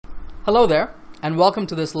Hello there, and welcome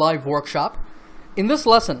to this live workshop. In this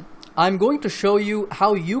lesson, I'm going to show you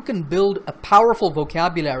how you can build a powerful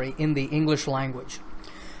vocabulary in the English language.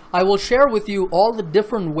 I will share with you all the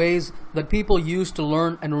different ways that people use to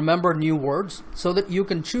learn and remember new words so that you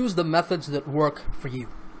can choose the methods that work for you.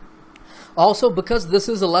 Also, because this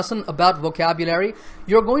is a lesson about vocabulary,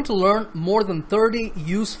 you're going to learn more than 30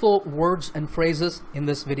 useful words and phrases in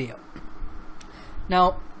this video.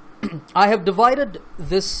 Now, I have divided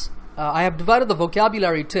the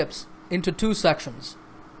vocabulary tips into two sections.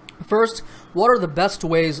 First, what are the best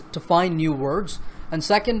ways to find new words? And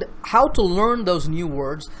second, how to learn those new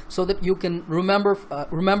words so that you can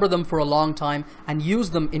remember them for a long time and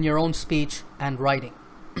use them in your own speech and writing.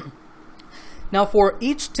 Now, for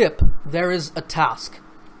each tip, there is a task.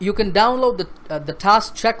 You can download the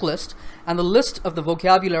task checklist and the list of the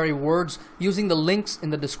vocabulary words using the links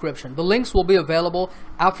in the description. The links will be available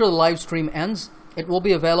after the live stream ends. It will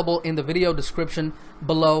be available in the video description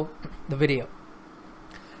below the video.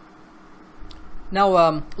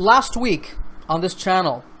 Now, last week on this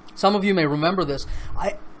channel, some of you may remember this,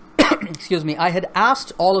 excuse me, I had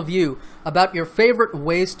asked all of you about your favorite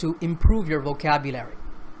ways to improve your vocabulary.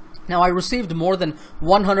 Now, I received more than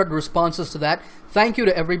 100 responses to that. Thank you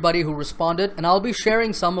to everybody who responded, and I'll be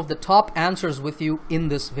sharing some of the top answers with you in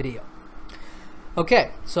this video.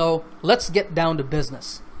 Okay, so let's get down to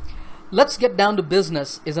business. Let's get down to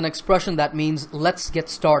business is an expression that means let's get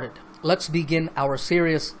started. Let's begin our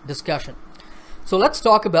serious discussion. So let's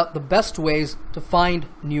talk about the best ways to find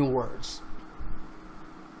new words.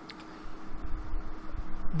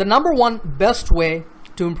 The number one best way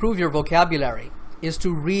to improve your vocabulary is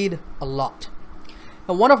to read a lot.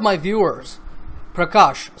 Now, one of my viewers,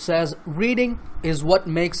 Prakash, says reading is what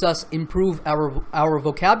makes us improve our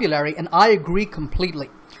vocabulary, and I agree completely.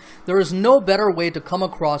 There is no better way to come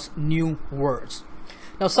across new words.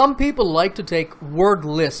 Now, some people like to take word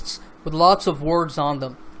lists with lots of words on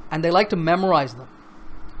them, and they like to memorize them.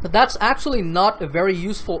 But that's actually not a very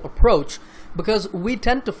useful approach because we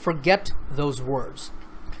tend to forget those words.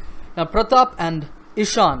 Now, Pratap and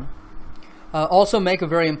Ishan also make a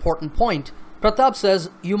very important point. Pratap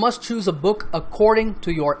says you must choose a book according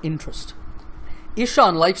to your interest.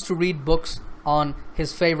 Ishan likes to read books on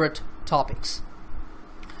his favorite topics.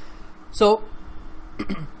 So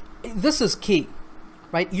this is key,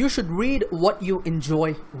 right? You should read what you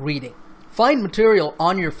enjoy reading. Find material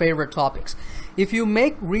on your favorite topics. If you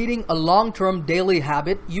make reading a long-term daily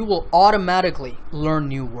habit, you will automatically learn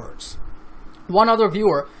new words. One other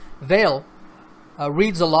viewer, Vale,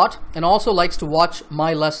 reads a lot and also likes to watch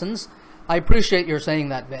my lessons. I appreciate your saying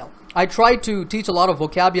that, Vale. I try to teach a lot of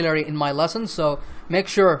vocabulary in my lessons, so make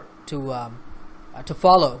sure to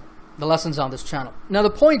follow the lessons on this channel. Now, the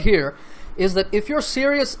point here is that if you're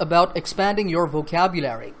serious about expanding your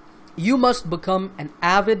vocabulary, you must become an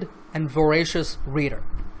avid and voracious reader.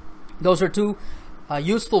 Those are two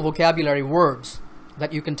useful vocabulary words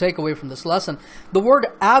that you can take away from this lesson. The word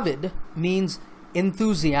avid means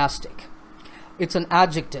enthusiastic. It's an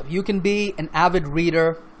adjective. You can be an avid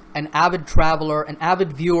reader, an avid traveler, an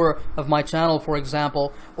avid viewer of my channel, for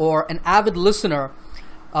example, or an avid listener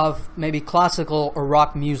of maybe classical or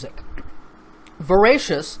rock music.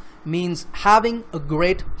 Voracious means having a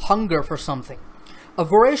great hunger for something. A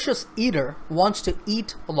voracious eater wants to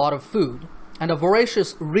eat a lot of food, and a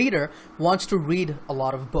voracious reader wants to read a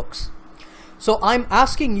lot of books. So I'm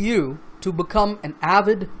asking you to become an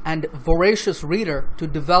avid and voracious reader to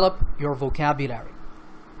develop your vocabulary.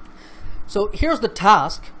 So here's the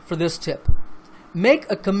task for this tip. Make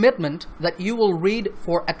a commitment that you will read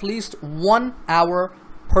for at least 1 hour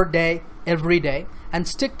per day, every day, and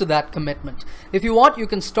stick to that commitment. If you want, you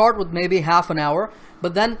can start with maybe half an hour,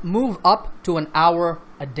 but then move up to an hour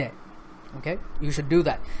a day. Okay? You should do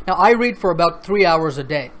that. Now, I read for about 3 hours a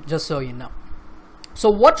day, just so you know. So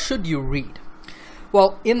what should you read?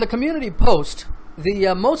 Well, in the community post,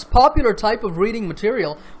 the most popular type of reading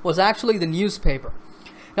material was actually the newspaper.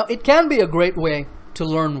 Now, it can be a great way to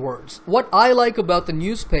learn words. What I like about the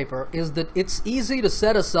newspaper is that it's easy to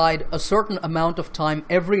set aside a certain amount of time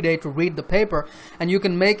every day to read the paper, and you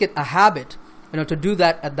can make it a habit, to do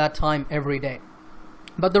that at that time every day.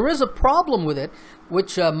 But there is a problem with it,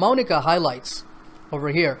 which Monica highlights over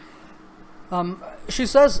here. She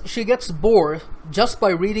says she gets bored just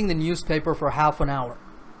by reading the newspaper for half an hour.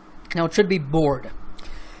 Now, it should be bored.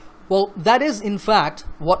 Well, that is in fact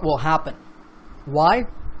what will happen. Why?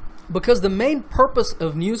 Because the main purpose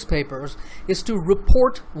of newspapers is to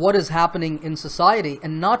report what is happening in society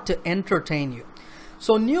and not to entertain you.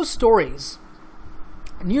 So news stories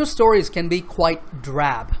can be quite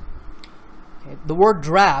drab. Okay? The word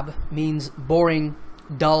drab means boring,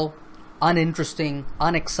 dull, uninteresting,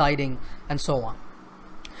 unexciting, and so on.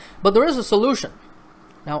 But there is a solution.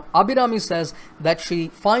 Now, Abhirami says that she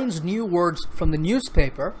finds new words from the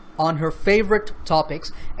newspaper on her favorite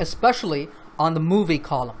topics, especially on the movie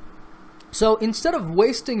column. So instead of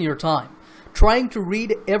wasting your time trying to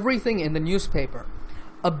read everything in the newspaper,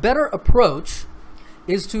 a better approach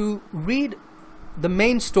is to read the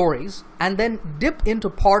main stories and then dip into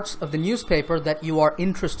parts of the newspaper that you are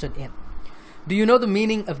interested in. Do you know the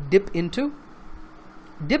meaning of dip into?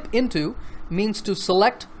 Dip into means to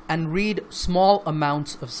select and read small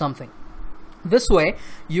amounts of something. This way,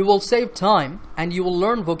 you will save time and you will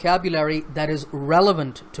learn vocabulary that is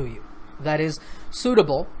relevant to you, that is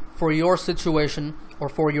suitable for your situation or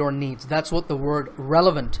for your needs. That's what the word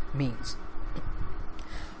relevant means.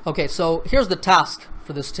 Okay, so here's the task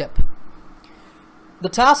for this tip. The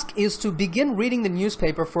task is to begin reading the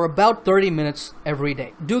newspaper for about 30 minutes every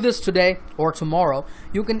day. Do this today or tomorrow.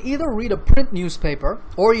 You can either read a print newspaper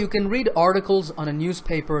or you can read articles on a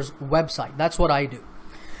newspaper's website. That's what I do.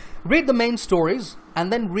 Read the main stories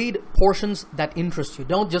and then read portions that interest you.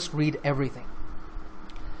 Don't just read everything.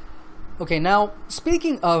 Okay, now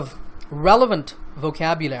speaking of relevant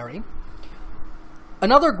vocabulary,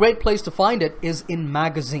 another great place to find it is in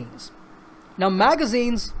magazines. Now,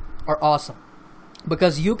 magazines are awesome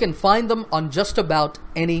because you can find them on just about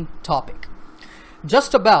any topic.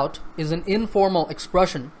 Just about is an informal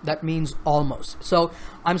expression that means almost. So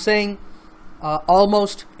I'm saying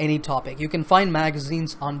almost any topic. You can find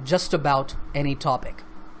magazines on just about any topic.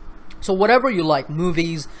 So whatever you like,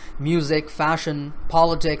 movies, music, fashion,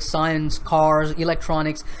 politics, science, cars,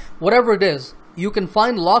 electronics, whatever it is, you can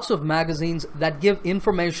find lots of magazines that give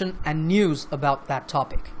information and news about that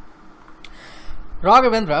topic.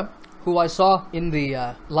 Raghavendra, who I saw in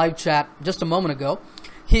the live chat just a moment ago,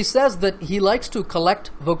 he says that he likes to collect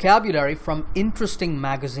vocabulary from interesting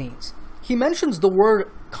magazines. He mentions the word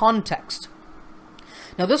context.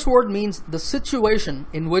 Now, this word means the situation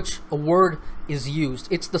in which a word is used.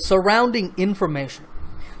 It's the surrounding information.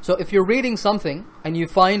 So if you're reading something and you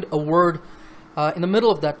find a word in the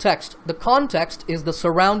middle of that text, the context is the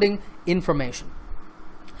surrounding information.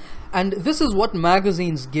 And this is what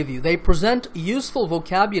magazines give you. They present useful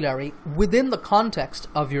vocabulary within the context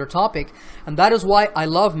of your topic, and that is why I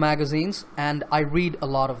love magazines and I read a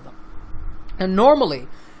lot of them. And normally,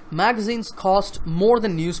 magazines cost more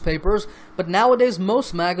than newspapers, but nowadays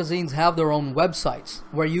most magazines have their own websites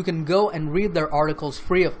where you can go and read their articles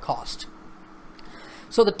free of cost.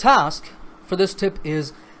 So the task for this tip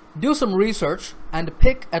is do some research and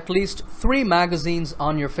pick at least 3 magazines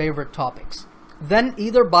on your favorite topics. Then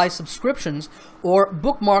either buy subscriptions or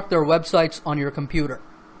bookmark their websites on your computer.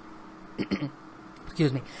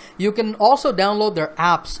 Excuse me. You can also download their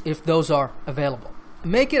apps if those are available.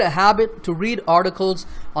 Make it a habit to read articles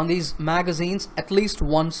on these magazines at least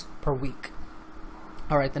once per week.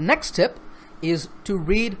 Alright, the next tip is to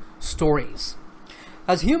read stories.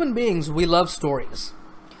 As human beings, we love stories.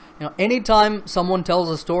 Anytime someone tells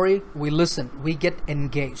a story, we listen, we get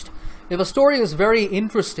engaged. If a story is very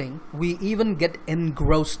interesting, we even get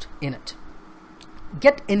engrossed in it.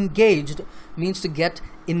 Get engaged means to get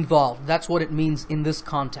involved. That's what it means in this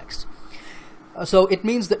context. So it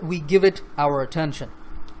means that we give it our attention.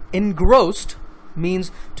 Engrossed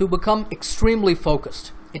means to become extremely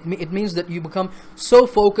focused. It means that you become so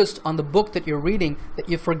focused on the book that you're reading that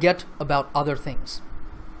you forget about other things.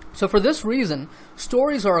 So for this reason,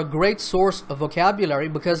 stories are a great source of vocabulary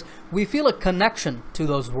because we feel a connection to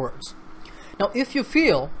those words. Now, if you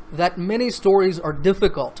feel that many stories are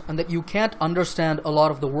difficult and that you can't understand a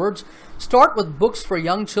lot of the words, start with books for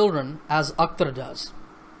young children, as Akhtar does.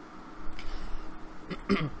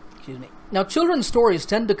 Excuse me. Now, children's stories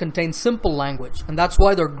tend to contain simple language, and that's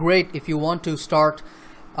why they're great if you want to start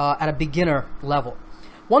at a beginner level.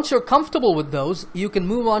 Once you're comfortable with those, you can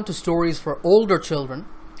move on to stories for older children,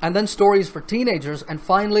 and then stories for teenagers, and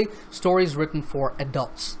finally, stories written for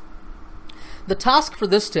adults. The task for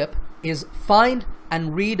this tip is find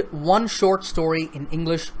and read 1 short story in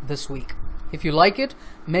English this week. If you like it,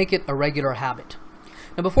 make it a regular habit.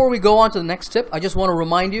 Now, before we go on to the next tip, I just want to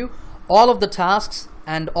remind you, all of the tasks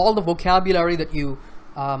and all the vocabulary that you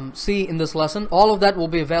see in this lesson, all of that will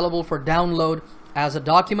be available for download as a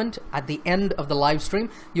document at the end of the live stream.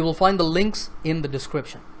 You will find the links in the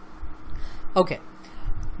description. Okay.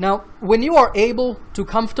 Now, when you are able to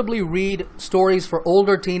comfortably read stories for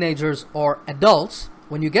older teenagers or adults,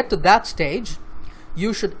 when you get to that stage,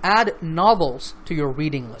 you should add novels to your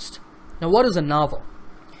reading list. Now, what is a novel?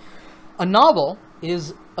 A novel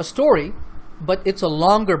is a story, but it's a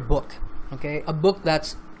longer book, okay? A book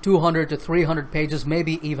that's 200 to 300 pages,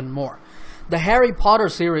 maybe even more. The Harry Potter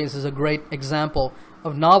series is a great example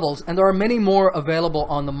of novels, and there are many more available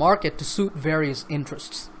on the market to suit various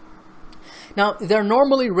interests. Now, they're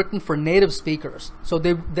normally written for native speakers, so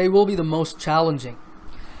they will be the most challenging.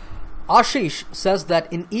 Ashish says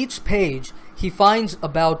that in each page, he finds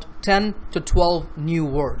about 10 to 12 new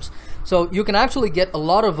words. So you can actually get a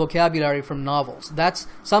lot of vocabulary from novels. That's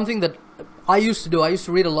something that I used to do. I used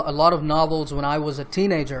to read a lot of novels when I was a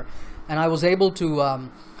teenager, and I was able to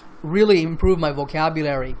really improve my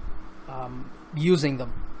vocabulary using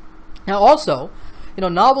them. Now also,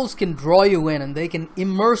 novels can draw you in, and they can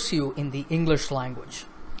immerse you in the English language.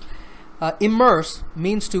 Immerse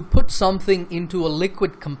means to put something into a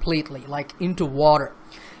liquid completely, like into water.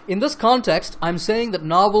 In this context, I'm saying that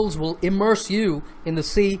novels will immerse you in the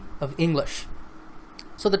sea of English.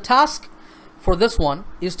 So the task for this one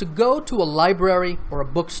is to go to a library or a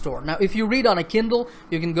bookstore. Now, if you read on a Kindle,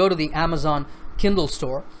 you can go to the Amazon Kindle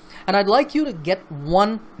store. And I'd like you to get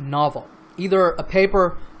one novel, either a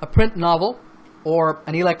print novel, or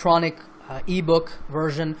an electronic ebook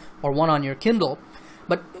version, or one on your Kindle.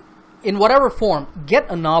 But in whatever form, get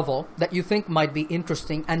a novel that you think might be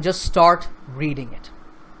interesting and just start reading it.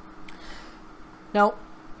 Now,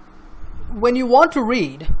 when you want to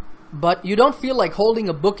read, but you don't feel like holding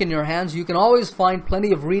a book in your hands, you can always find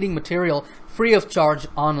plenty of reading material free of charge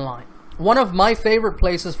online. One of my favorite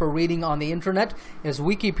places for reading on the internet is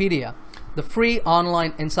Wikipedia, the free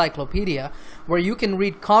online encyclopedia where you can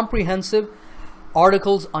read comprehensive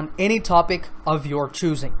articles on any topic of your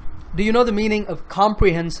choosing. Do you know the meaning of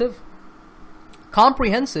comprehensive?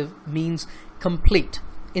 Comprehensive means complete,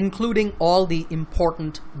 including all the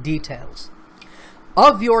important details.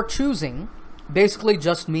 Of your choosing basically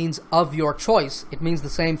just means of your choice. It means the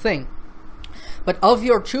same thing. But of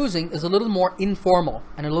your choosing is a little more informal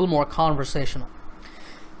and a little more conversational.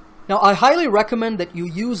 Now, I highly recommend that you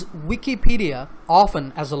use Wikipedia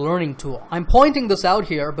often as a learning tool. I'm pointing this out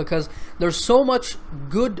here because there's so much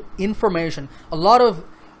good information, a lot of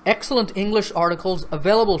excellent English articles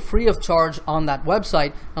available free of charge on that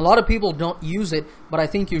website. A lot of people don't use it, but I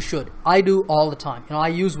think you should. I do all the time. I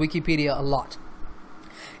use Wikipedia a lot.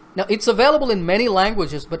 Now, it's available in many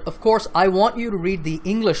languages, but of course, I want you to read the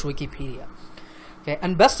English Wikipedia. Okay,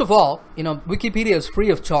 and best of all, Wikipedia is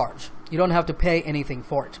free of charge. You don't have to pay anything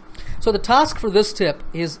for it. So the task for this tip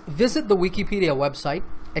is visit the Wikipedia website,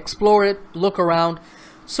 explore it, look around,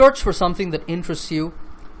 search for something that interests you,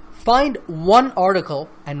 find one article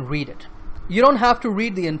and read it. You don't have to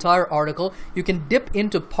read the entire article. You can dip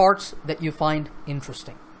into parts that you find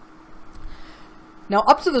interesting. Now,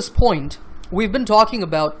 up to this point, we've been talking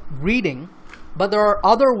about reading, but there are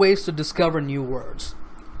other ways to discover new words.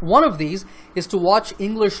 One of these is to watch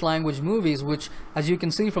English language movies, which, as you can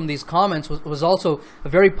see from these comments, was also a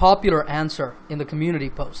very popular answer in the community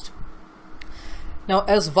post. Now,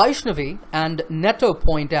 as Vaishnavi and Neto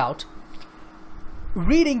point out,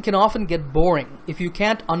 reading can often get boring if you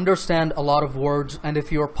can't understand a lot of words and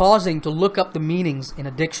if you're pausing to look up the meanings in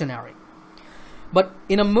a dictionary. But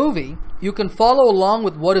in a movie, you can follow along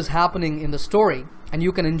with what is happening in the story, and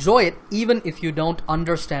you can enjoy it even if you don't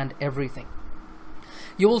understand everything.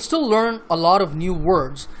 You will still learn a lot of new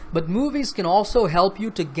words, but movies can also help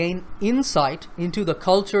you to gain insight into the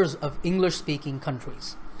cultures of English-speaking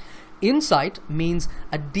countries. Insight means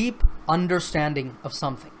a deep understanding of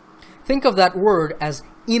something. Think of that word as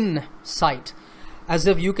insight, as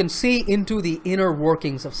if you can see into the inner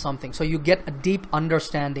workings of something, so you get a deep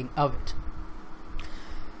understanding of it.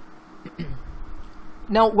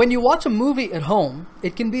 Now, when you watch a movie at home,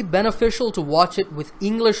 it can be beneficial to watch it with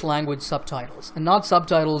English language subtitles and not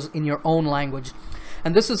subtitles in your own language.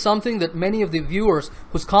 And this is something that many of the viewers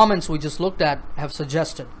whose comments we just looked at have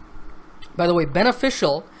suggested. By the way,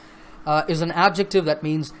 beneficial is an adjective that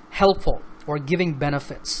means helpful or giving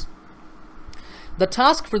benefits. The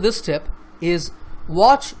task for this tip is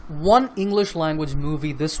watch one English language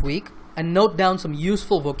movie this week and note down some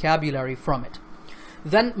useful vocabulary from it.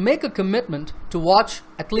 Then make a commitment to watch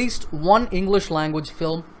at least one English language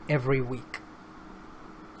film every week.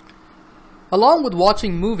 Along with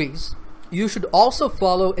watching movies, you should also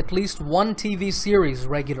follow at least one TV series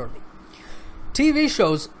regularly. TV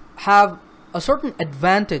shows have a certain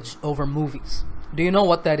advantage over movies. Do you know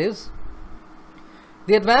what that is?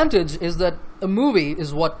 The advantage is that a movie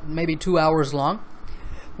is maybe 2 hours long,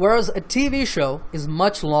 whereas a TV show is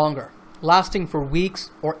much longer, lasting for weeks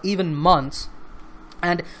or even months,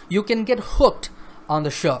 and you can get hooked on the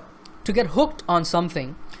show. To get hooked on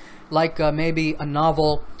something, like maybe a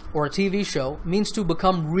novel or a TV show, means to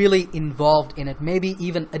become really involved in it, maybe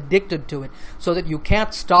even addicted to it, so that you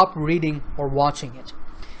can't stop reading or watching it.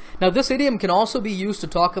 Now, this idiom can also be used to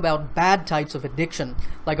talk about bad types of addiction,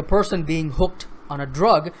 like a person being hooked on a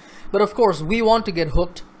drug. But of course, we want to get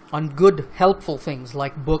hooked on good, helpful things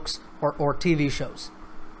like books or TV shows.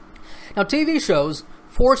 Now, TV shows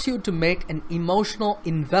force you to make an emotional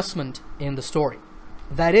investment in the story.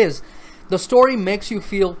 That is, the story makes you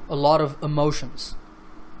feel a lot of emotions.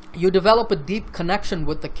 You develop a deep connection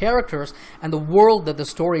with the characters and the world that the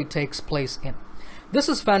story takes place in. This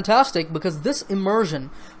is fantastic because this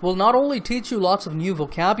immersion will not only teach you lots of new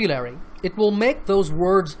vocabulary, it will make those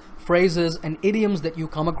words, phrases, and idioms that you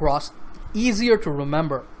come across easier to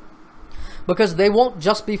remember, because they won't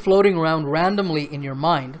just be floating around randomly in your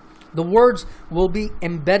mind. The words will be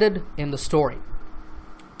embedded in the story.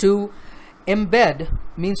 To embed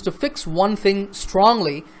means to fix one thing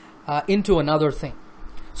strongly into another thing.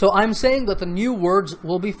 So I'm saying that the new words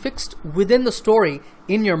will be fixed within the story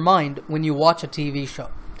in your mind when you watch a TV show.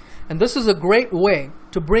 And this is a great way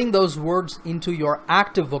to bring those words into your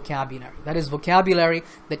active vocabulary. That is vocabulary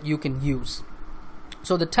that you can use.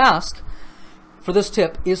 So the task for this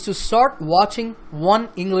tip is to start watching one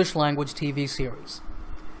English language TV series.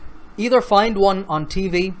 Either find one on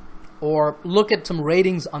TV or look at some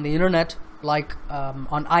ratings on the internet, like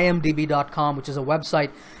on imdb.com, which is a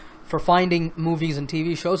website for finding movies and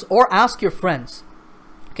TV shows, or ask your friends.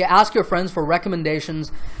 Okay, ask your friends for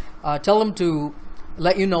recommendations. Tell them to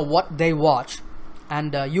let you know what they watch,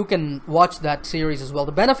 and you can watch that series as well.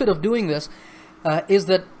 The benefit of doing this is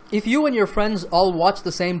that if you and your friends all watch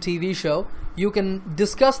the same TV show, you can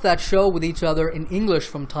discuss that show with each other in English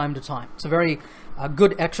from time to time. It's a very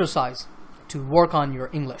good exercise to work on your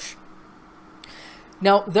English.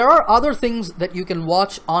 Now, there are other things that you can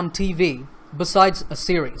watch on TV besides a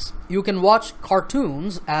series. You can watch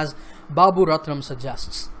cartoons, as Babu Ratnam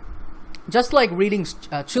suggests. Just like reading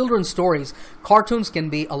children's stories, cartoons can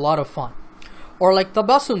be a lot of fun. Or like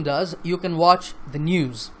Tabassum does, you can watch the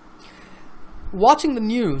news. Watching the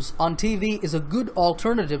news on TV is a good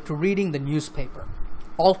alternative to reading the newspaper.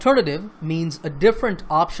 Alternative means a different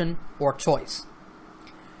option or choice.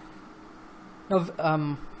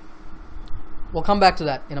 Now, we'll come back to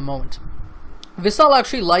that in a moment. Vishal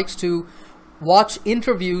actually likes to watch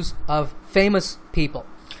interviews of famous people.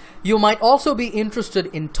 You might also be interested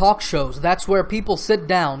in talk shows. That's where people sit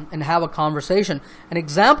down and have a conversation. An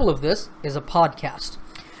example of this is a podcast.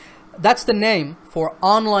 That's the name for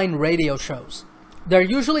online radio shows. They're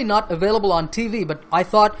usually not available on TV, but I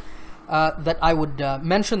thought that I would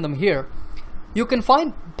mention them here. You can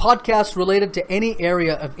find podcasts related to any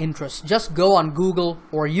area of interest. Just go on Google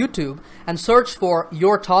or YouTube and search for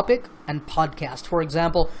your topic and podcast. For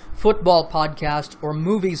example, football podcast or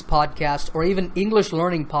movies podcast or even English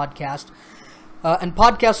learning podcast. And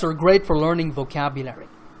podcasts are great for learning vocabulary.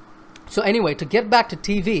 So anyway, to get back to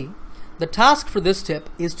TV, the task for this tip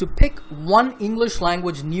is to pick one English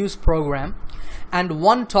language news program and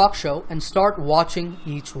one talk show and start watching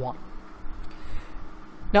each one.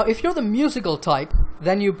 Now, if you're the musical type,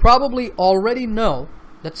 then you probably already know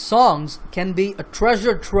that songs can be a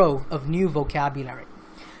treasure trove of new vocabulary.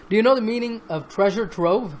 Do you know the meaning of treasure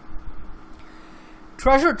trove?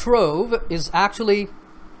 Treasure trove is actually...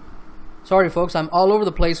 Sorry, folks, I'm all over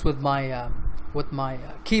the place with my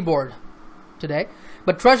keyboard today.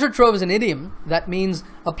 But treasure trove is an idiom that means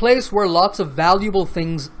a place where lots of valuable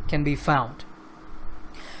things can be found.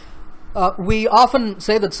 We often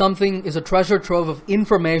say that something is a treasure trove of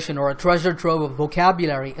information or a treasure trove of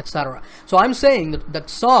vocabulary, etc. So I'm saying that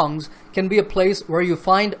songs can be a place where you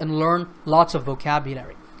find and learn lots of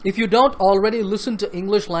vocabulary. If you don't already listen to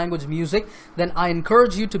English language music, then I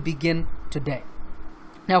encourage you to begin today.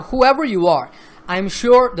 Now, whoever you are, I'm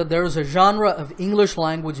sure that there is a genre of English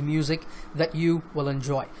language music that you will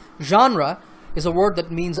enjoy. Genre is a word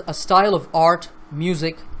that means a style of art,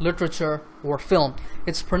 music, literature, or film.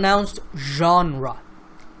 It's pronounced genre.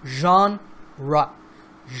 Genre.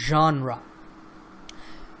 Genre.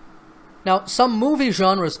 Now, some movie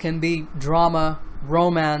genres can be drama,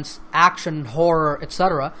 romance, action, horror,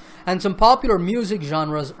 etc. And some popular music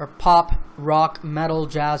genres are pop, rock, metal,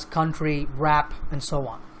 jazz, country, rap, and so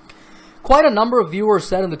on. Quite a number of viewers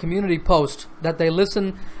said in the community post that they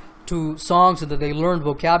listen to songs and that they learn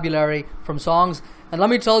vocabulary from songs. And let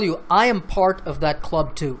me tell you, I am part of that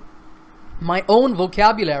club too. My own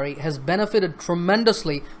vocabulary has benefited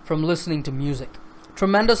tremendously from listening to music.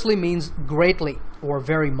 Tremendously means greatly or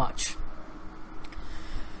very much.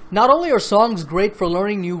 Not only are songs great for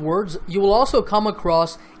learning new words, you will also come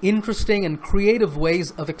across interesting and creative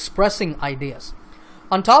ways of expressing ideas.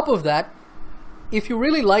 On top of that, if you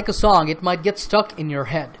really like a song, it might get stuck in your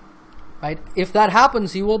head. right? If that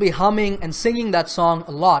happens, you will be humming and singing that song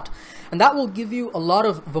a lot, and that will give you a lot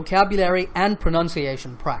of vocabulary and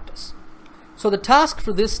pronunciation practice. So the task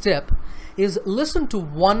for this tip is listen to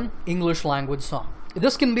one English language song.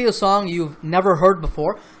 This can be a song you've never heard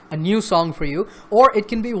before, a new song for you, or it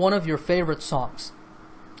can be one of your favorite songs.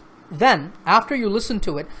 Then, after you listen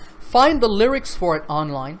to it, find the lyrics for it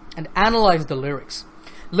online and analyze the lyrics.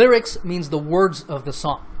 Lyrics means the words of the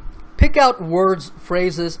song. Pick out words,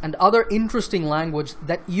 phrases, and other interesting language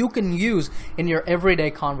that you can use in your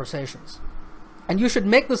everyday conversations. And you should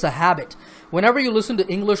make this a habit. Whenever you listen to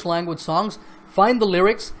English language songs, find the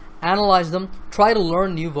lyrics, analyze them, try to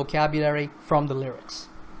learn new vocabulary from the lyrics.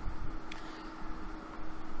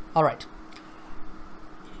 Alright.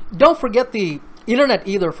 Don't forget the internet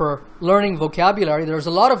either for learning vocabulary. There's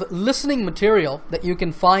a lot of listening material that you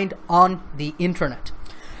can find on the internet.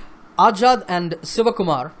 Ajad and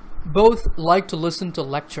Sivakumar both like to listen to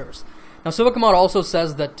lectures. Now Sivakumar also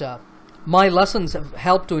says that my lessons have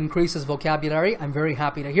helped to increase his vocabulary. I'm very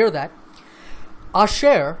happy to hear that.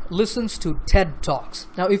 Asher listens to TED Talks.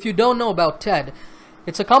 Now, if you don't know about TED,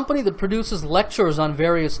 it's a company that produces lectures on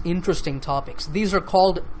various interesting topics. These are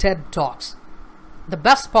called TED Talks. The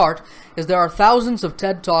best part is there are thousands of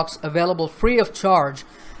TED Talks available free of charge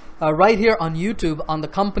right here on YouTube on the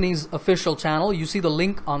company's official channel. You see the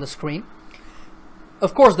link on the screen.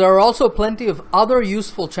 Of course, there are also plenty of other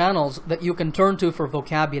useful channels that you can turn to for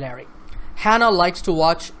vocabulary. Hannah likes to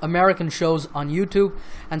watch American shows on YouTube,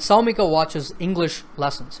 and Saumika watches English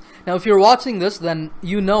lessons. Now, if you're watching this, then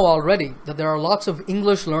you know already that there are lots of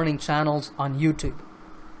English learning channels on YouTube.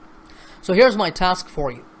 So here's my task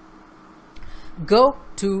for you. Go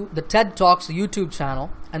to the TED Talks YouTube channel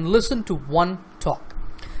and listen to one talk.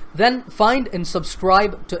 Then find and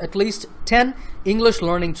subscribe to at least 10 English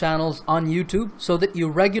learning channels on YouTube so that you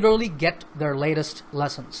regularly get their latest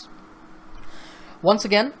lessons. Once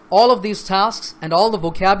again, all of these tasks and all the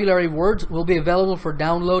vocabulary words will be available for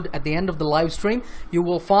download at the end of the live stream. You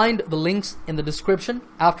will find the links in the description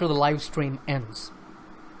after the live stream ends.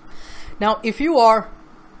 Now, if you are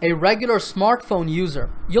a regular smartphone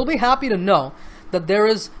user, you'll be happy to know that there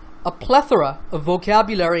is a plethora of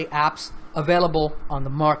vocabulary apps available on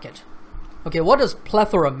the market. Okay, what does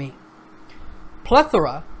plethora mean?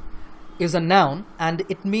 Plethora is a noun, and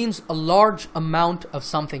it means a large amount of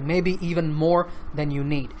something, maybe even more than you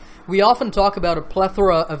need. We often talk about a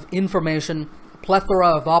plethora of information, a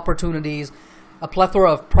plethora of opportunities, a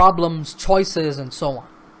plethora of problems, choices, and so on.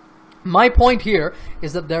 My point here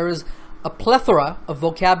is that there is a plethora of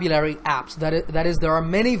vocabulary apps. That is, there are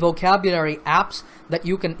many vocabulary apps that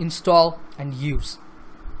you can install and use.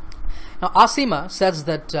 Now, Asima says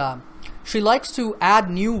that she likes to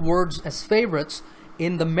add new words as favorites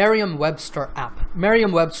in the Merriam-Webster app.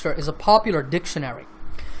 Merriam-Webster is a popular dictionary.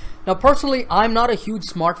 Now, personally, I'm not a huge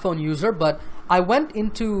smartphone user, but I went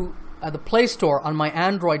into the Play Store on my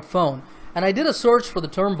Android phone and I did a search for the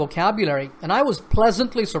term vocabulary, and I was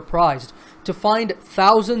pleasantly surprised to find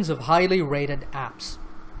thousands of highly rated apps.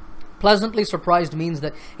 Pleasantly surprised means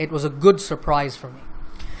that it was a good surprise for me.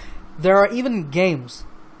 There are even games,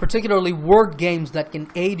 particularly word games, that can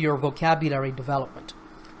aid your vocabulary development.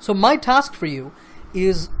 So my task for you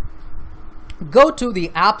is go to the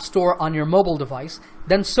App Store on your mobile device,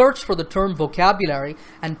 then search for the term vocabulary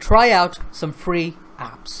and try out some free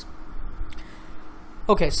apps.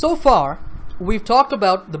 Okay, so far we've talked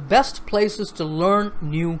about the best places to learn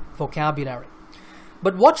new vocabulary.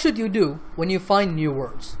 But what should you do when you find new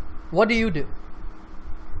words? What do you do?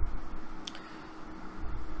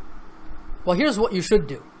 Well, here's what you should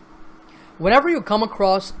do. Whenever you come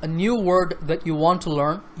across a new word that you want to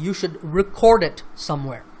learn, you should record it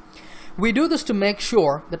somewhere. We do this to make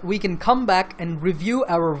sure that we can come back and review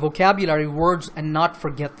our vocabulary words and not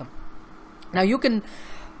forget them. Now you can,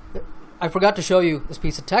 I forgot to show you this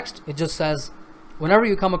piece of text. It just says, whenever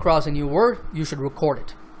you come across a new word, you should record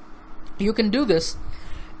it. You can do this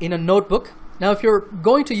in a notebook. Now if you're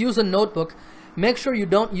going to use a notebook, make sure you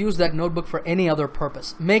don't use that notebook for any other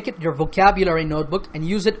purpose. Make it your vocabulary notebook and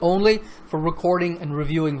use it only for recording and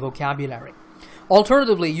reviewing vocabulary.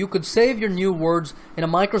 Alternatively, you could save your new words in a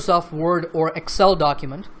Microsoft Word or Excel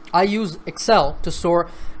document. I use Excel to store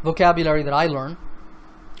vocabulary that I learn.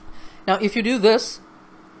 Now, if you do this,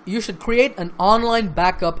 you should create an online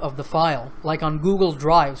backup of the file, like on Google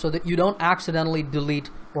Drive, so that you don't accidentally delete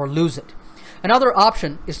or lose it. Another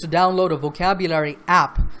option is to download a vocabulary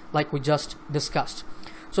app like we just discussed.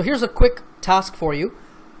 So here's a quick task for you.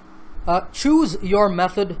 Choose your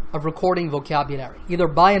method of recording vocabulary. Either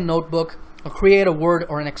buy a notebook, or create a Word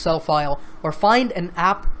or an Excel file, or find an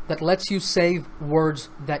app that lets you save words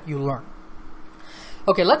that you learn.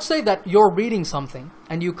 Okay, let's say that you're reading something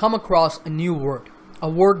and you come across a new word, a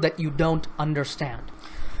word that you don't understand.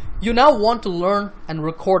 You now want to learn and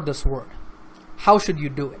record this word. How should you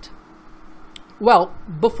do it? Well,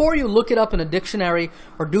 before you look it up in a dictionary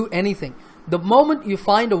or do anything, the moment you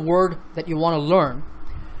find a word that you want to learn,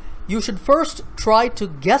 you should first try to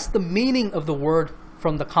guess the meaning of the word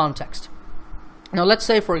from the context. Now, let's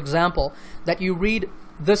say, for example, that you read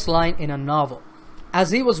this line in a novel.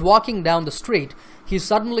 As he was walking down the street, he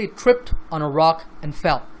suddenly tripped on a rock and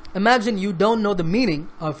fell. Imagine you don't know the meaning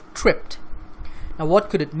of tripped. Now, what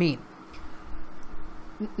could it mean?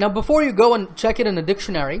 Now, before you go and check it in a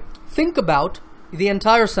dictionary, think about the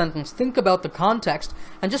entire sentence, think about the context,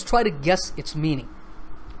 and just try to guess its meaning.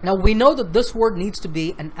 Now, we know that this word needs to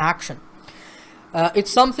be an action.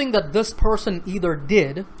 It's something that this person either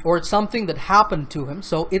did or it's something that happened to him,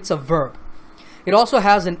 so it's a verb. It also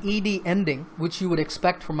has an ed ending, which you would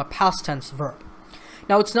expect from a past tense verb.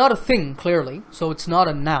 Now, it's not a thing, clearly, so it's not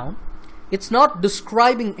a noun. It's not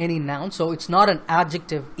describing any noun, so it's not an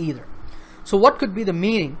adjective either. So what could be the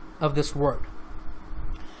meaning of this word?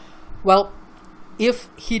 Well, if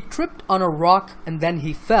he tripped on a rock and then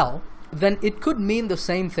he fell, then it could mean the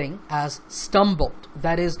same thing as stumbled.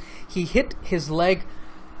 That is, he hit his leg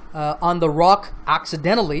on the rock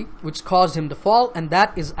accidentally, which caused him to fall, and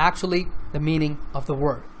that is actually the meaning of the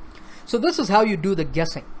word. So this is how you do the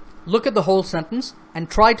guessing. Look at the whole sentence and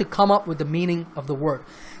try to come up with the meaning of the word.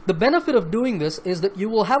 The benefit of doing this is that you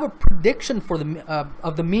will have a prediction for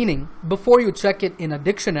of the meaning before you check it in a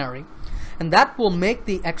dictionary, and that will make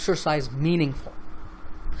the exercise meaningful.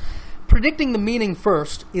 Predicting the meaning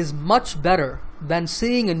first is much better than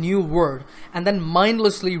seeing a new word and then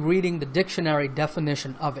mindlessly reading the dictionary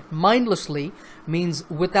definition of it. Mindlessly means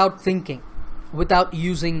without thinking, without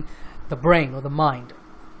using the brain or the mind.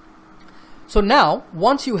 So now,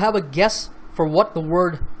 once you have a guess for what the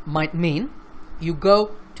word might mean, you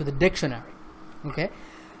go to the dictionary. Okay?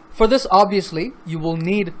 For this, obviously, you will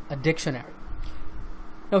need a dictionary.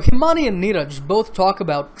 Now, Himani and Neeraj both talk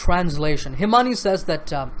about translation. Himani says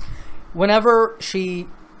that whenever she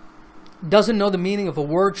doesn't know the meaning of a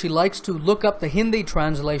word, she likes to look up the Hindi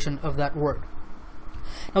translation of that word.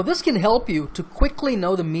 Now, this can help you to quickly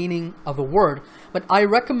know the meaning of a word, but I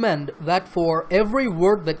recommend that for every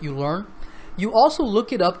word that you learn, you also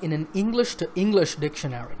look it up in an English to English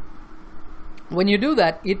dictionary. When you do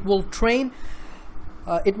that, it will train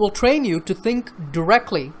you to think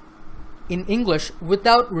directly in English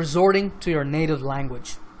without resorting to your native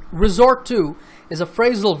language. Resort to is a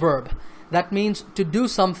phrasal verb. That means to do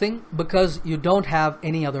something because you don't have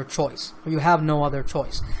any other choice, or you have no other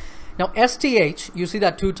choice. Now, STH, you see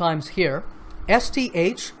that 2 times here.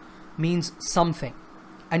 STH means something.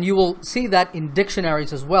 And you will see that in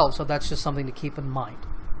dictionaries as well, so that's just something to keep in mind.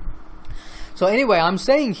 So anyway, I'm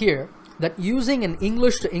saying here that using an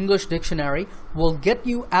English to English dictionary will get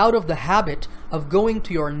you out of the habit of going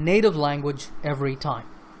to your native language every time.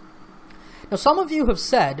 Now, some of you have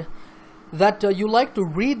said that you like to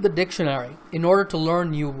read the dictionary in order to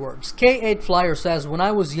learn new words. K8 Flyer says, when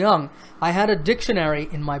I was young, I had a dictionary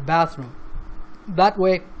in my bathroom. That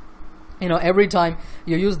way, every time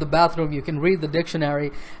you use the bathroom, you can read the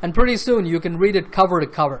dictionary, and pretty soon you can read it cover to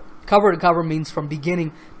cover. Cover to cover means from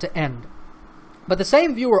beginning to end. But the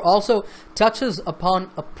same viewer also touches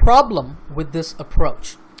upon a problem with this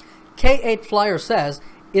approach. K8 Flyer says,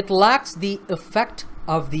 it lacks the effect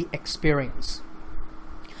of the experience.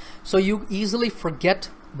 So you easily forget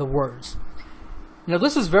the words. Now,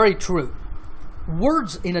 this is very true.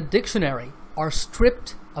 Words in a dictionary are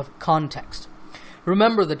stripped of context.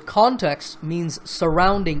 Remember that context means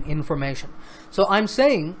surrounding information. So I'm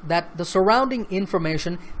saying that the surrounding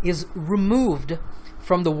information is removed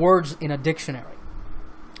from the words in a dictionary.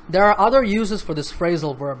 There are other uses for this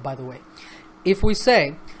phrasal verb, by the way. If we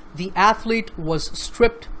say, the athlete was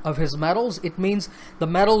stripped of his medals, it means the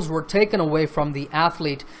medals were taken away from the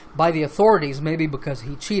athlete by the authorities, maybe because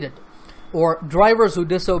he cheated. Or drivers who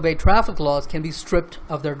disobey traffic laws can be stripped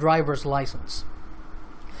of their driver's license.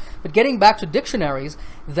 But getting back to dictionaries,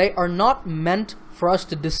 they are not meant for us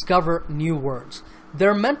to discover new words.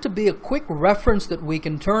 They're meant to be a quick reference that we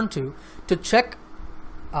can turn to check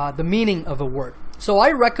the meaning of a word. So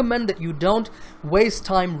I recommend that you don't waste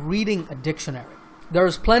time reading a dictionary. There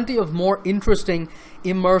is plenty of more interesting,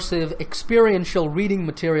 immersive, experiential reading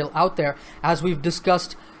material out there, as we've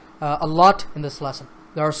discussed a lot in this lesson.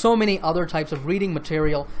 There are so many other types of reading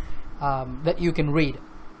material that you can read.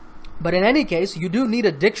 But in any case, you do need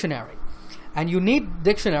a dictionary. And you need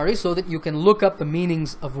dictionaries so that you can look up the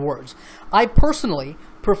meanings of words. I personally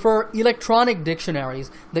prefer electronic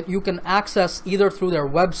dictionaries that you can access either through their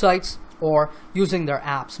websites or using their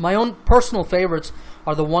apps. My own personal favorites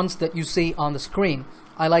are the ones that you see on the screen.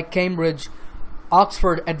 I like Cambridge,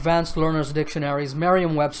 Oxford Advanced Learners Dictionaries,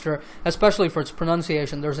 Merriam-Webster, especially for its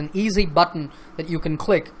pronunciation. There's an easy button that you can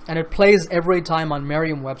click, and it plays every time on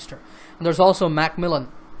Merriam-Webster. And there's also Macmillan.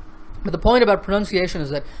 But the point about pronunciation is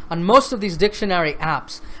that on most of these dictionary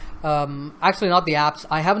apps, actually not the apps,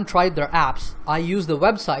 I haven't tried their apps, I use the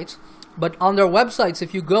websites, but on their websites,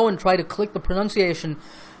 if you go and try to click the pronunciation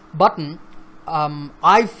button,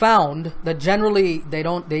 I found that generally they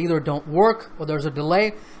either don't work or there's a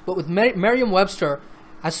delay. But with Merriam-Webster,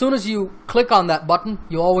 as soon as you click on that button,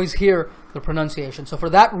 you always hear the pronunciation. So for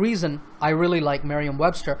that reason, I really like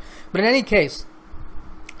Merriam-Webster. But in any case,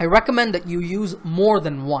 I recommend that you use more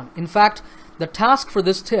than one. In fact, the task for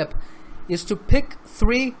this tip is to pick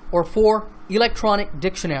 3 or 4 electronic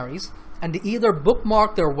dictionaries and to either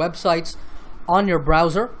bookmark their websites on your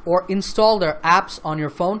browser or install their apps on your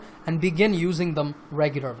phone and begin using them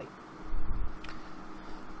regularly.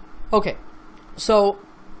 Okay, so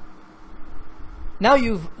now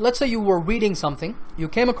let's say you were reading something, you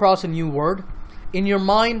came across a new word. In your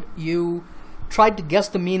mind, you tried to guess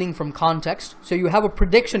the meaning from context, so you have a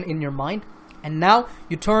prediction in your mind, and now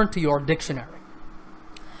you turn to your dictionary.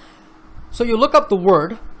 So you look up the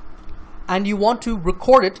word, and you want to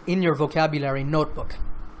record it in your vocabulary notebook.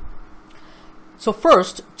 So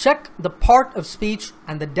first, check the part of speech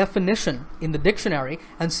and the definition in the dictionary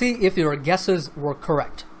and see if your guesses were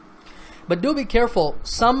correct. But do be careful,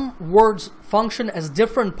 some words function as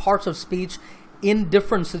different parts of speech in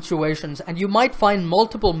different situations, and you might find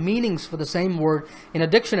multiple meanings for the same word in a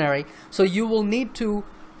dictionary, so you will need to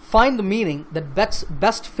find the meaning that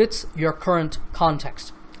best fits your current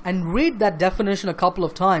context. And read that definition a couple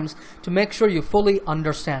of times to make sure you fully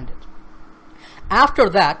understand it. After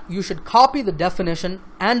that, you should copy the definition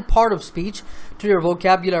and part of speech to your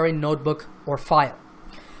vocabulary notebook or file.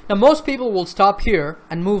 Now, most people will stop here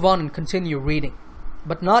and move on and continue reading,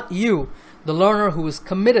 but not you, the learner who is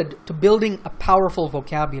committed to building a powerful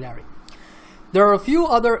vocabulary. There are a few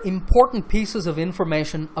other important pieces of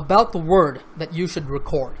information about the word that you should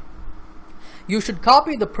record. You should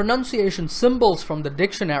copy the pronunciation symbols from the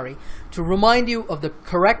dictionary to remind you of the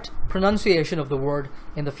correct pronunciation of the word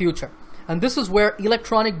in the future. And this is where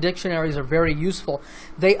electronic dictionaries are very useful.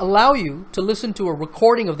 They allow you to listen to a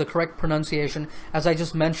recording of the correct pronunciation, as I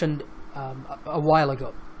just mentioned a while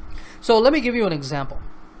ago. So let me give you an example.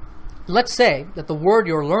 Let's say that the word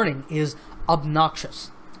you're learning is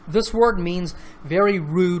obnoxious. This word means very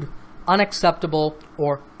rude, unacceptable,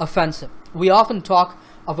 or offensive. We often talk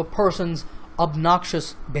of a person's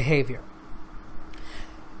obnoxious behavior.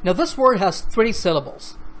 Now this word has 3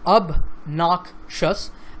 syllables,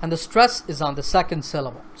 obnoxious, and the stress is on the second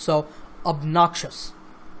syllable. So obnoxious.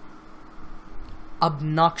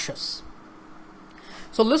 Obnoxious.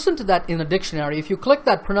 So listen to that in a dictionary. If you click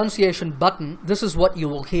that pronunciation button, this is what you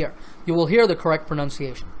will hear. You will hear the correct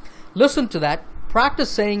pronunciation. Listen to that, practice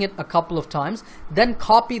saying it a couple of times, then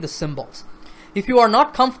copy the symbols. If you are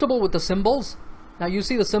not comfortable with the symbols, now you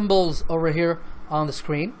see the symbols over here on the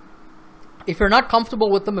screen. If you're not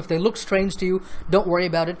comfortable with them, if they look strange to you, don't worry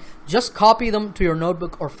about it. Just copy them to your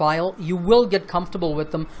notebook or file. You will get comfortable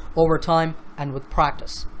with them over time and with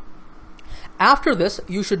practice. After this,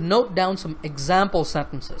 you should note down some example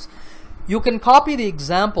sentences. You can copy the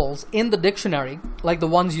examples in the dictionary, like the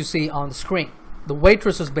ones you see on the screen. The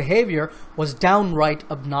waitress's behavior was downright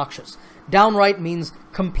obnoxious. Downright means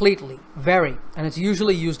completely, very, and it's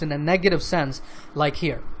usually used in a negative sense, like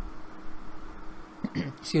here.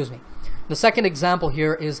 Excuse me. The second example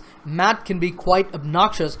here is Matt can be quite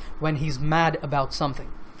obnoxious when he's mad about something.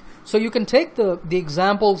 So you can take the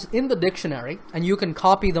examples in the dictionary and you can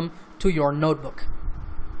copy them to your notebook.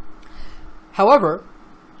 However,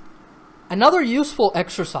 another useful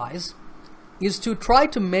exercise is to try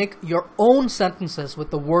to make your own sentences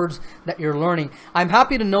with the words that you're learning. I'm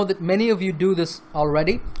happy to know that many of you do this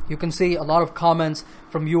already. You can see a lot of comments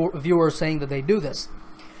from viewers saying that they do this.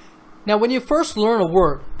 Now, when you first learn a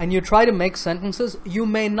word and you try to make sentences, you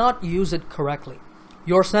may not use it correctly.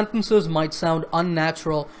 Your sentences might sound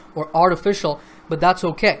unnatural or artificial, but that's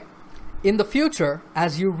okay. In the future,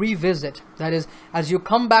 as you revisit, that is, as you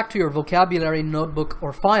come back to your vocabulary notebook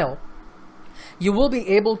or file, you will be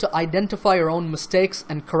able to identify your own mistakes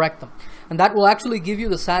and correct them. And that will actually give you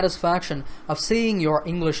the satisfaction of seeing your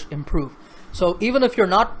English improve. So even if you're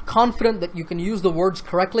not confident that you can use the words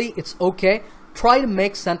correctly, it's okay. Try to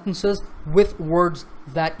make sentences with words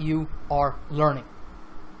that you are learning.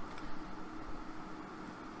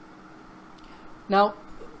 Now,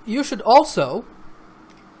 you should also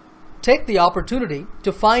take the opportunity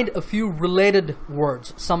to find a few related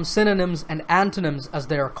words, some synonyms and antonyms as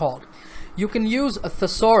they are called. You can use a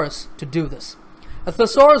thesaurus to do this. A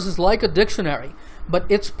thesaurus is like a dictionary, but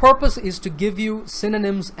its purpose is to give you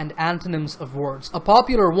synonyms and antonyms of words. A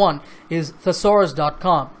popular one is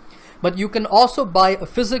thesaurus.com, but you can also buy a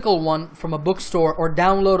physical one from a bookstore or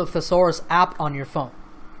download a thesaurus app on your phone.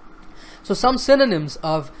 So some synonyms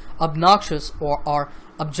of obnoxious are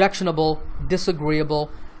objectionable,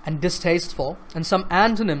 disagreeable, and distasteful, and some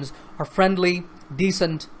antonyms are friendly,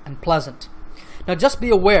 decent, and pleasant. Now just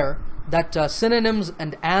be aware that synonyms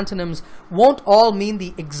and antonyms won't all mean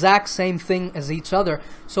the exact same thing as each other.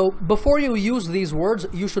 So before you use these words,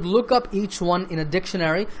 you should look up each one in a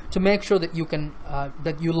dictionary to make sure that you can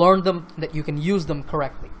that you learn them, that you can use them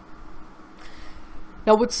correctly.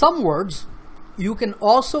 Now with some words, you can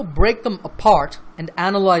also break them apart and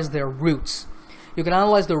analyze their roots. You can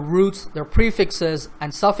analyze their roots, their prefixes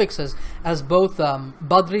and suffixes, as both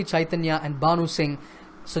Badri Chaitanya and Banu Singh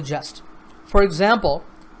suggest. For example,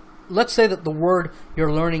 let's say that the word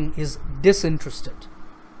you're learning is disinterested.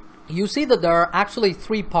 You see that there are actually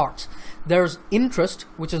three parts. There's interest,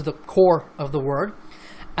 which is the core of the word,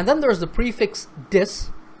 and then there's the prefix dis.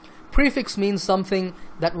 Prefix means something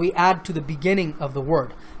that we add to the beginning of the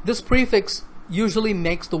word. This prefix usually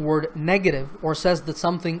makes the word negative or says that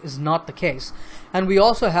something is not the case. And we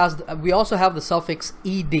also have the suffix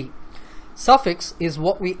ed. Suffix is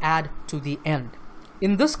what we add to the end.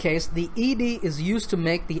 In this case, the ed is used to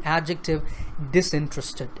make the adjective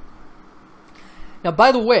disinterested. Now,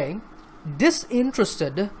 by the way,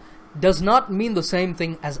 disinterested does not mean the same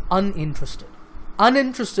thing as uninterested.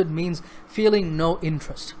 Uninterested means feeling no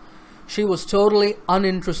interest. She was totally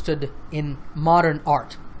uninterested in modern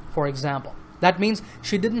art, for example. That means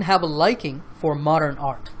she didn't have a liking for modern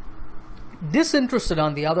art. Disinterested,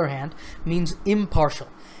 on the other hand, means impartial.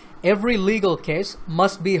 Every legal case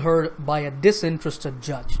must be heard by a disinterested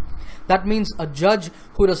judge. That means a judge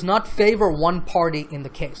who does not favor one party in the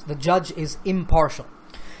case. The judge is impartial.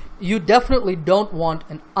 You definitely don't want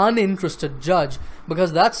an uninterested judge,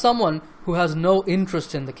 because that's someone who has no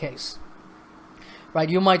interest in the case. Right?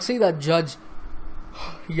 You might see that judge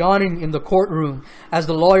yawning in the courtroom as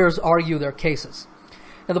the lawyers argue their cases.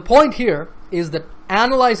 Now the point here is that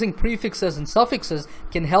analyzing prefixes and suffixes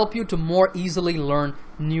can help you to more easily learn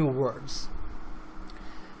new words.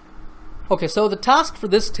 Okay, so the task for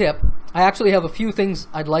this tip, I actually have a few things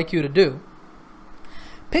I'd like you to do.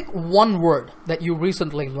 Pick one word that you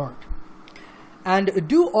recently learned and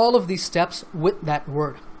do all of these steps with that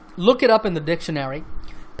word. Look it up in the dictionary,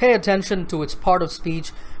 pay attention to its part of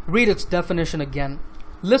speech, read its definition again,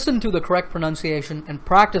 listen to the correct pronunciation and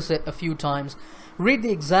practice it a few times. Read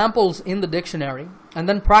the examples in the dictionary and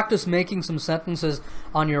then practice making some sentences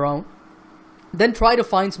on your own. Then try to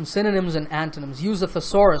find some synonyms and antonyms. Use a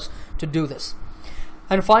thesaurus to do this.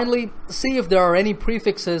 And finally, see if there are any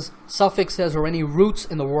prefixes, suffixes, or any roots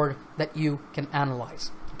in the word that you can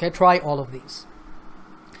analyze. Okay, try all of these.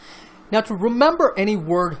 Now, to remember any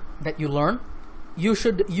word that you learn, you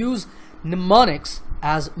should use mnemonics,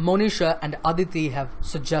 as Monisha and Aditi have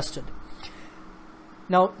suggested.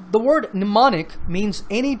 Now, the word mnemonic means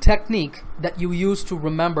any technique that you use to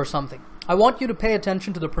remember something. I want you to pay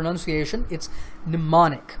attention to the pronunciation. It's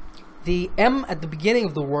mnemonic. The M at the beginning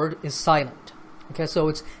of the word is silent. Okay, so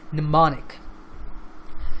it's mnemonic.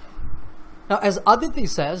 Now, as Aditi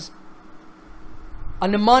says, a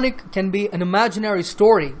mnemonic can be an imaginary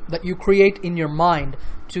story that you create in your mind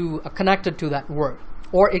to connected to that word.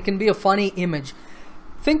 Or it can be a funny image.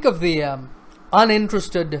 Think of the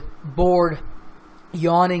uninterested, bored,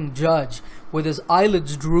 yawning judge with his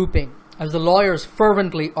eyelids drooping as the lawyers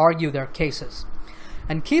fervently argue their cases.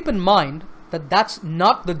 And keep in mind that that's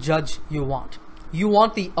not the judge you want. You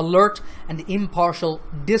want the alert and impartial,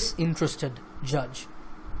 disinterested judge.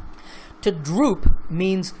 To droop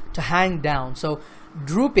means to hang down. So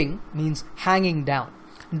drooping means hanging down.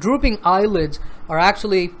 Drooping eyelids are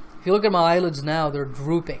actually, if you look at my eyelids now, they're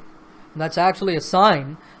drooping. And that's actually a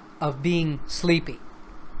sign of being sleepy.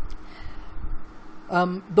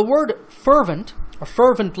 The word fervent or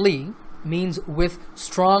fervently means with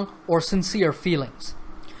strong or sincere feelings.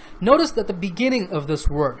 Notice that the beginning of this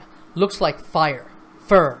word looks like fire,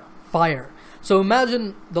 fire. So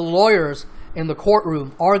imagine the lawyers in the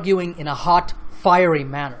courtroom arguing in a hot, fiery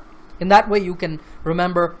manner. In that way you can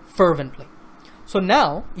remember fervently. So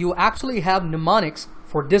now you actually have mnemonics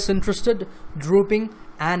for disinterested, drooping,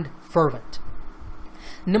 and fervent.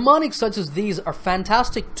 Mnemonics such as these are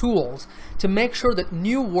fantastic tools to make sure that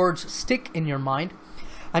new words stick in your mind,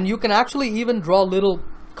 and you can actually even draw little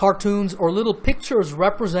cartoons or little pictures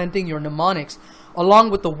representing your mnemonics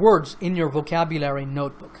along with the words in your vocabulary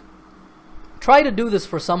notebook. Try to do this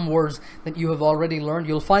for some words that you have already learned.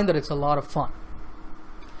 You'll find that it's a lot of fun.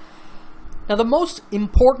 Now, the most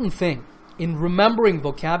important thing in remembering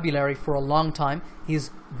vocabulary for a long time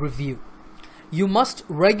is review. You must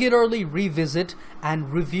regularly revisit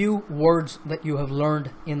and review words that you have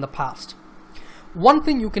learned in the past. One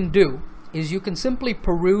thing you can do is you can simply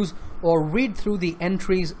peruse or read through the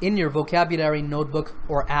entries in your vocabulary notebook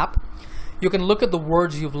or app. You can look at the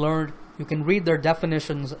words you've learned, you can read their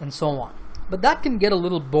definitions, and so on. But that can get a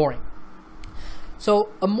little boring. So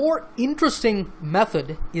a more interesting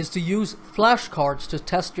method is to use flashcards to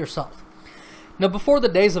test yourself. Now, before the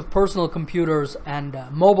days of personal computers and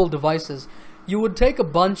mobile devices, you would take a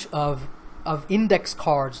bunch of index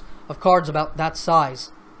cards, of cards about that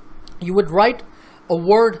size. You would write a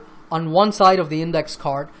word on one side of the index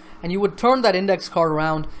card, and you would turn that index card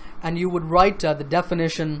around and you would write the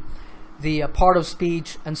definition, the part of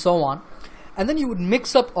speech, and so on. And then you would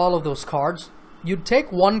mix up all of those cards. You'd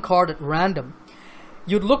take one card at random.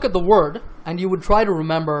 You'd look at the word and you would try to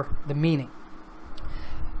remember the meaning.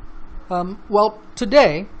 Well,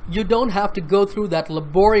 today you don't have to go through that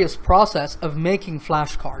laborious process of making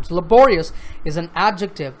flashcards. Laborious is an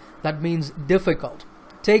adjective that means difficult,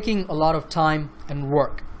 taking a lot of time and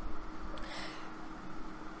work.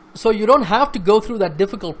 So you don't have to go through that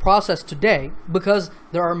difficult process today because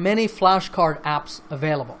there are many flashcard apps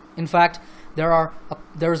available. In fact, there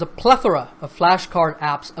is a plethora of flashcard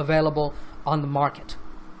apps available on the market.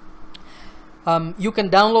 You can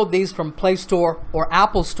download these from Play Store or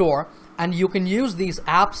Apple Store, and you can use these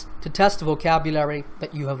apps to test vocabulary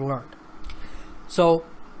that you have learned. So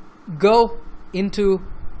go into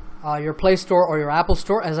your Play Store or your Apple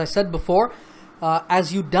Store. As I said before,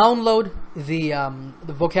 as you download the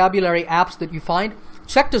vocabulary apps that you find,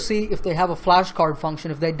 check to see if they have a flashcard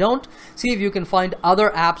function. If they don't, see if you can find other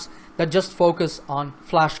apps that just focus on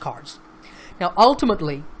flashcards. Now,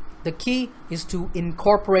 ultimately, the key is to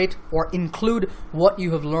incorporate or include what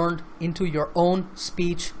you have learned into your own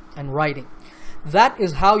speech and writing. That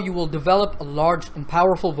is how you will develop a large and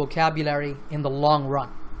powerful vocabulary in the long run.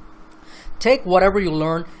 Take whatever you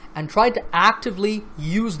learn and try to actively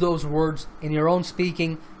use those words in your own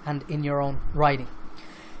speaking and in your own writing.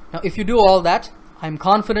 Now, if you do all that, I'm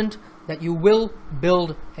confident that you will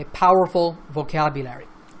build a powerful vocabulary.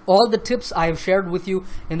 All the tips I have shared with you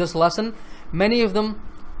in this lesson, many of them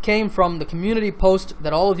came from the community post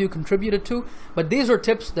that all of you contributed to, but these are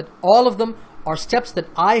tips that all of them are steps that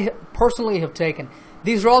I personally have taken.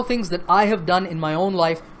 These are all things that I have done in my own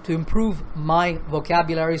life to improve my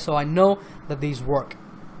vocabulary, so I know that these work.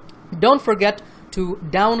 Don't forget to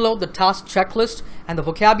download the task checklist and the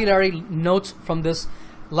vocabulary notes from this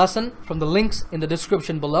lesson from the links in the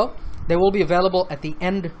description below. They will be available at the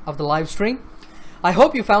end of the live stream. I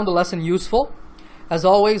hope you found the lesson useful. As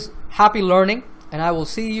always, happy learning, and I will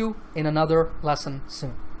see you in another lesson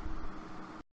soon.